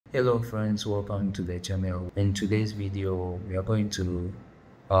Hello friends, welcome to the channel. In today's video we are going to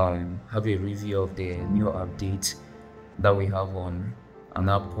have a review of the new update that we have on an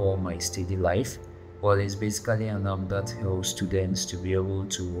app called My Steady Life. Well, it's basically an app that helps students to be able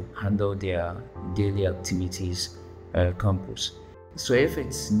to handle their daily activities campus. So if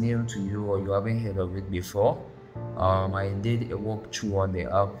it's new to you or you haven't heard of it before, I did a walkthrough on the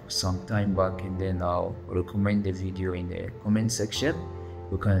app some time back, and then I'll recommend the video in the comment section.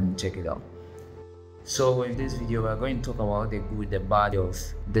 You can check it out. So in this video we're going to talk about the good, the bad of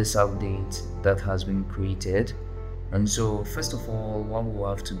this update that has been created. And so first of all, what we'll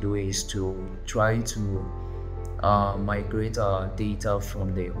have to do is to try to migrate our data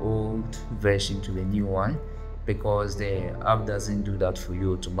from the old version to the new one, because the app doesn't do that for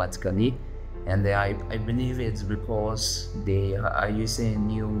you automatically. And I believe it's because they are using a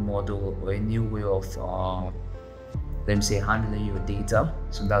new model or a new way of let me say handling your data.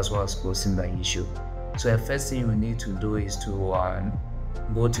 So that's what's causing the issue. So the first thing you need to do is to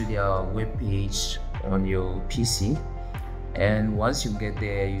go to their web page on your PC, and once you get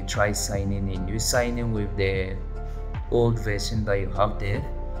there, you try signing in. You sign in with the old version that you have there.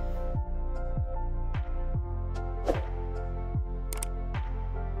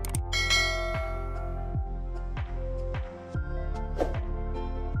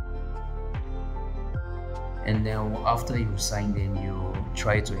 And then after you signed in, you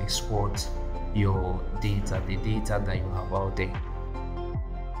try to export your data, the data that you have out there.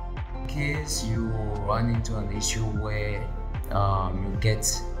 In case you run into an issue where you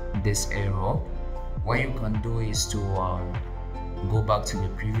get this error, what you can do is to go back to the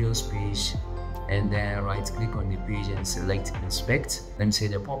previous page and then right click on the page and select inspect. Let me say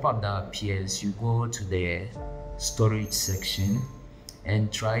the pop-up that appears, you go to the storage section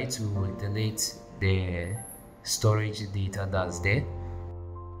and try to delete the storage data that's there.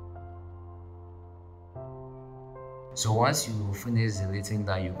 So once you finish deleting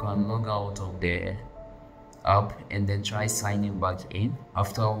that, you can log out of the app and then try signing back in,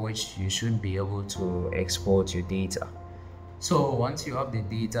 after which you should be able to export your data. So once you have the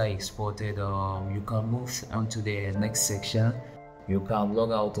data exported, you can move on to the next section. You can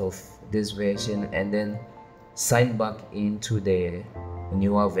log out of this version and then sign back into the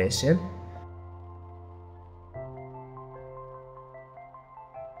newer version.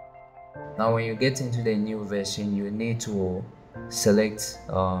 Now when you get into the new version, you need to select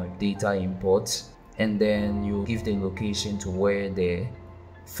data import, and then you give the location to where the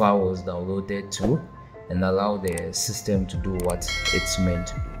file was downloaded to and allow the system to do what it's meant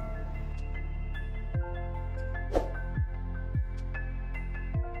to do.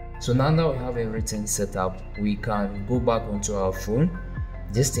 So now that we have everything set up, we can go back onto our phone.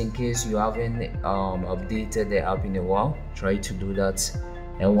 Just in case you haven't updated the app in a while, try to do that.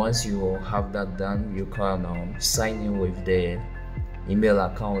 And once you have that done, you can sign in with the email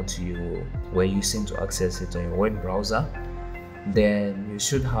account you were using to access it on your web browser. Then you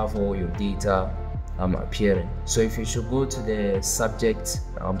should have all your data appearing. So if you should go to the subject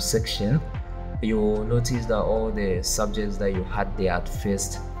section, you will notice that all the subjects that you had there at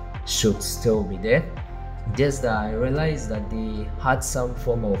first should still be there. Just that I realized that they had some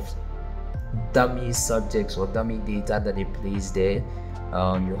form of dummy subjects or dummy data that they placed there.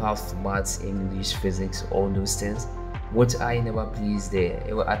 You have maths, English, physics, all those things, which I never placed there.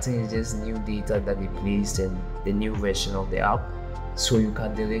 I think it's just new data that they placed in the new version of the app, so you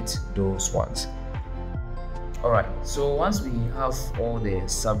can delete those ones. Alright, so once we have all the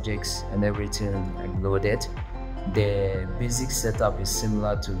subjects and everything loaded, the basic setup is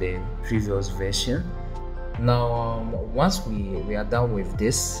similar to the previous version. Now once we are done with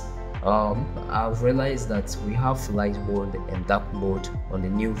this, I've realized that we have light mode and dark mode on the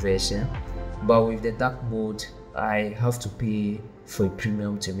new version, but with the dark mode I have to pay for a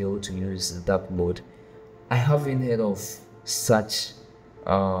premium to be able to use the dark mode. I haven't heard of such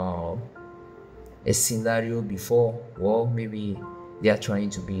a scenario before. Well, maybe they are trying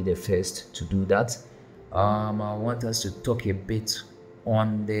to be the first to do that. I want us to talk a bit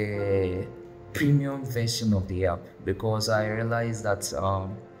on the premium version of the app, because I realized that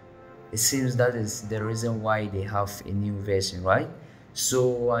it seems that is the reason why they have a new version, right?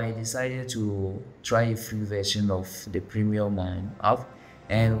 So I decided to try a free version of the premium app,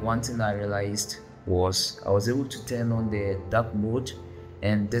 and one thing I realized was I was able to turn on the dark mode,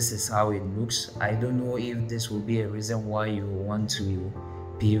 and this is how it looks. I don't know if this will be a reason why you want to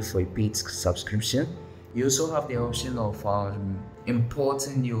pay for a paid subscription. You also have the option of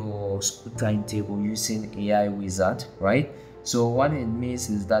importing your school timetable using AI Wizard, right? So what it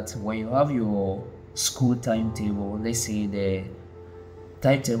means is that when you have your school timetable, let's say the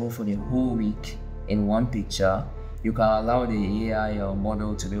timetable for the whole week in one picture, you can allow the AI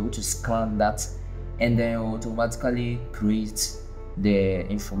model to be able to scan that and then automatically create the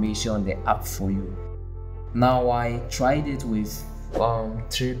information on the app for you. Now I tried it with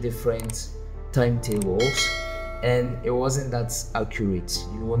 3 different timetables and it wasn't that accurate.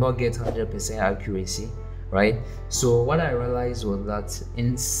 You will not get 100% accuracy, right? So what I realized was that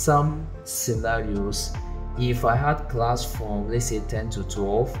in some scenarios, if I had class from, let's say, 10 to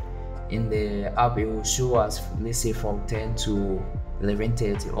 12, in the app it will show us, let's say, from 10 to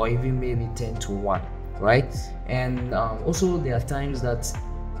 11:30 or even maybe 10 to 1, right? And also there are times that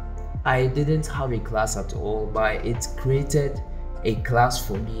I didn't have a class at all, but it created a class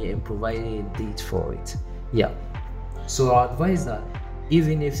for me and provided a date for it. Yeah, so I advise that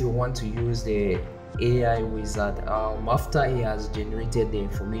even if you want to use the AI wizard, after he has generated the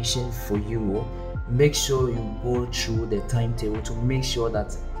information for you, make sure you go through the timetable to make sure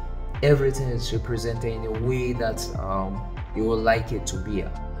that everything is represented in a way that you would like it to be.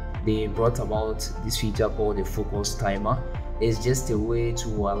 They brought about this feature called the focus timer. It's just a way to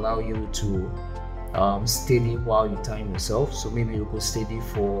allow you to study while you time yourself. So maybe you could study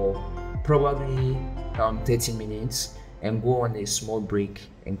for probably 30 minutes and go on a small break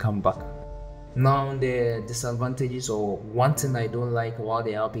and come back. Now the disadvantages, or one thing I don't like about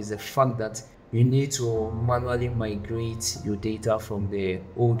the app, is the fact that you need to manually migrate your data from the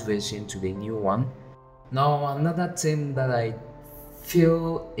old version to the new one. Now another thing that I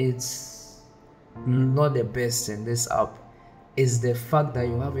feel it's not the best in this app is the fact that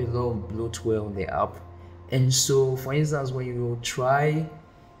you have a lot of bloatware on the app. And so for instance, when you try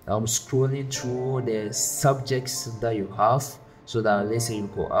scrolling through the subjects that you have, so that let's say you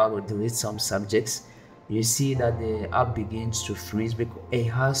go out or delete some subjects, you see that the app begins to freeze because it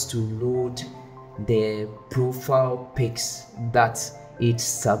has to load the profile pics that each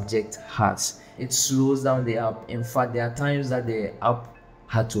subject has. It slows down the app. In fact, there are times that the app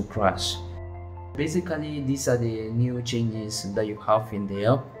had to crash. Basically, these are the new changes that you have in the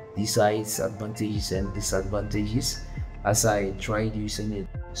app. These are its advantages and disadvantages as I tried using it.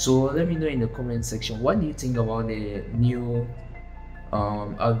 So let me know in the comment section, what do you think about the new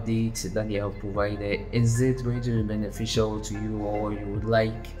updates that they have provided? Is it going to be beneficial to you, or you would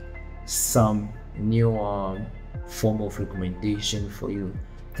like some new form of recommendation for you?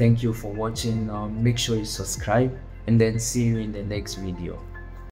 Thank you for watching. Make sure you subscribe and then see you in the next video.